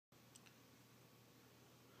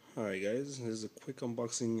Alright guys, this is a quick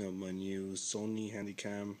unboxing of my new Sony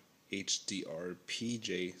Handycam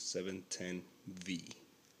HDR-PJ710V.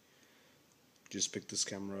 Just picked this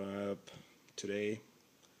camera up today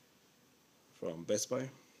from Best Buy.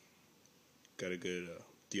 Got a good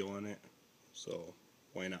deal on it, so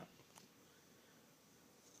why not?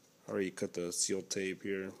 I already cut the seal tape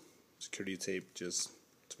here, security tape, just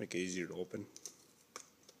to make it easier to open.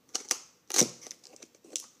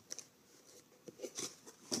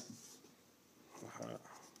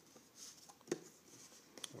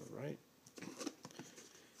 Alright,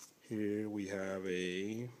 here we have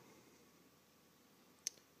a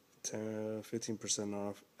 15%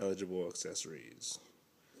 off eligible accessories.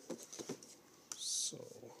 So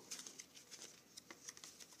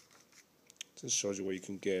this shows you what you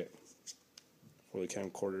can get for the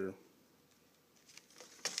camcorder: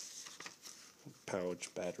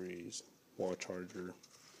 pouch, batteries, wall charger,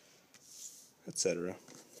 etc.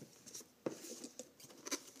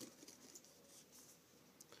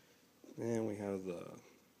 And we have the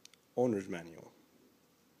owner's manual.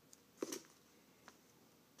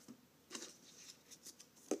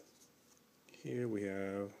 Here we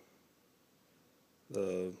have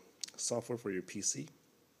the software for your PC.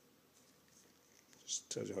 Just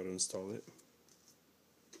tells you how to install it.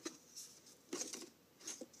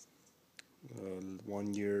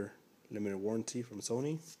 1-year limited warranty from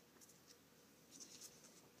Sony.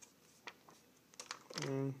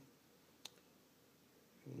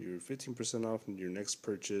 You're 15% off in your next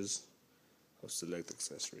purchase of select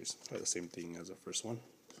accessories. The same thing as the first one.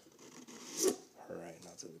 Alright,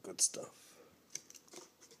 now to the good stuff.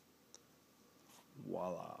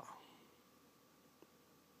 Voila.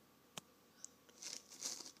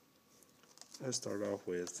 Let's start off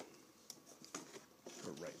with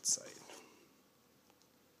the right side.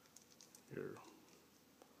 Your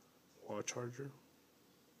wall charger.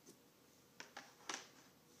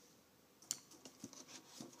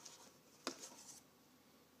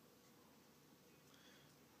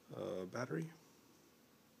 Battery.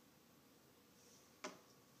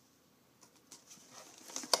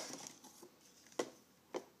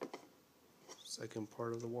 Second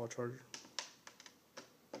part of the wall charger.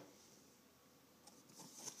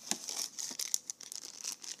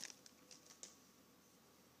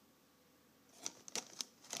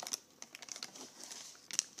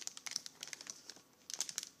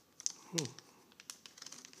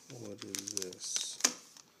 What is this?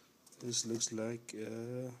 This looks like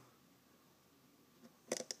a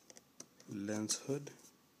lens hood.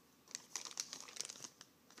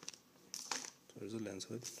 There's a lens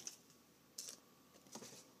hood.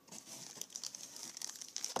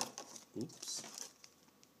 Oops.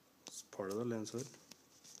 It's part of the lens hood.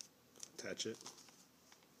 Attach it.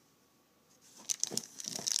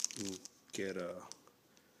 And get a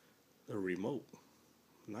remote.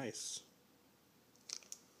 Nice.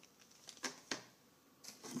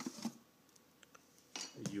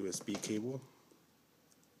 A USB cable.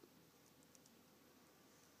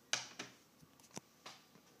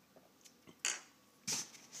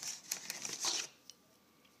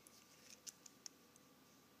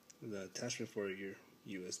 The attachment for your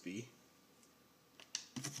USB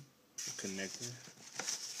connector,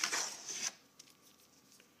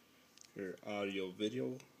 your audio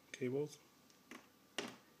video cables,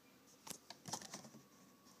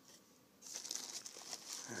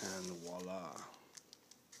 and voila.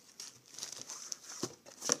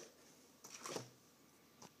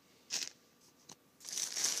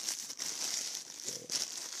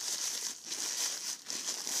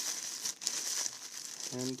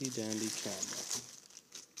 Handy dandy camera.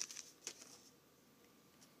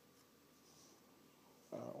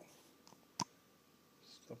 Wow.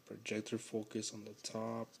 It's got projector focus on the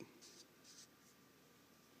top.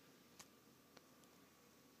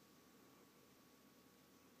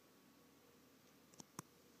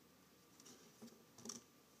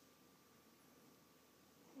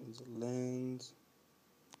 There's a lens.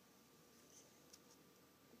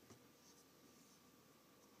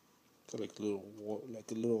 Got like a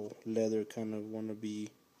little leather kind of wannabe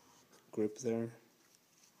grip there.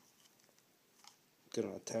 Got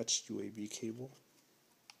an attached USB cable.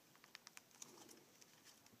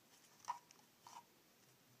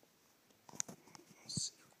 Let's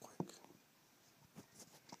see real quick.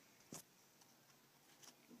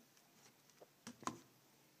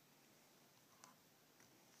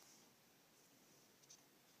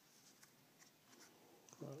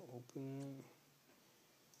 I'll open it.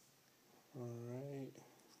 Alright.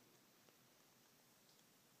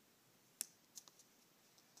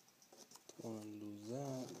 Don't want to lose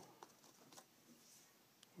that.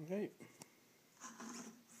 Alright.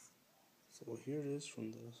 So here it is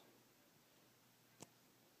from the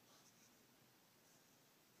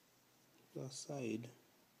side.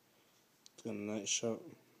 It's got a nice shot.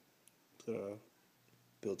 It's got a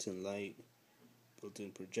built-in light,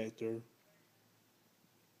 built-in projector.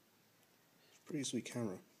 It's a pretty sweet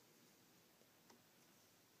camera.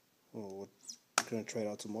 Well, I'm gonna try it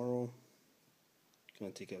out tomorrow.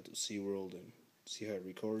 Gonna take it out to SeaWorld and see how it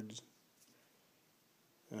records.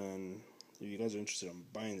 And if you guys are interested in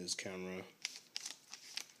buying this camera,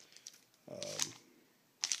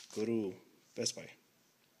 go to Best Buy.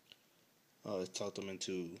 Talked them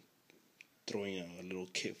into throwing a little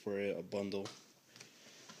kit for it, a bundle,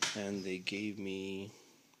 and they gave me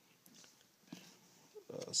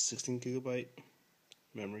a 16 gigabyte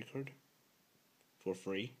memory card for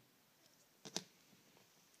free.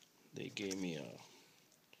 They gave me a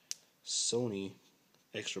Sony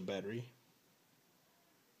extra battery.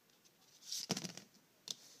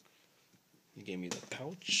 They gave me the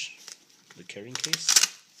pouch, the carrying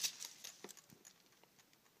case,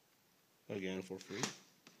 again for free.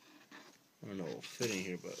 I don't know if it'll fit in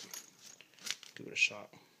here, but give it a shot.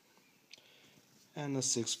 And a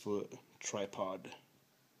 6-foot tripod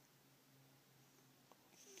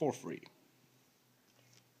for free.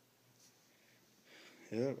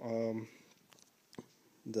 Yeah,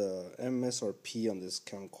 the MSRP on this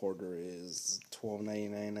camcorder is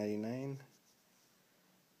 $1299.99.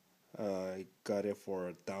 I got it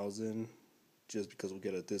for $1,000 just because we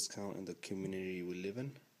get a discount in the community we live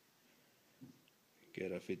in.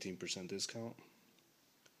 Get a 15% discount.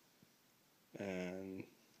 And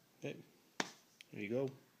hey, there you go.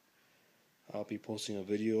 I'll be posting a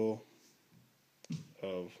video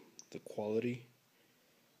of the quality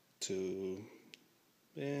to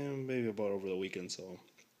maybe about over the weekend, so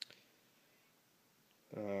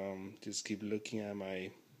just keep looking at my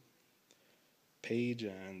page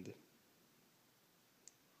and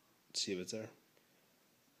see if it's there.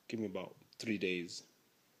 Give me about 3 days,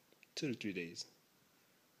 2 to 3 days.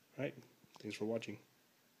 Alright, thanks for watching.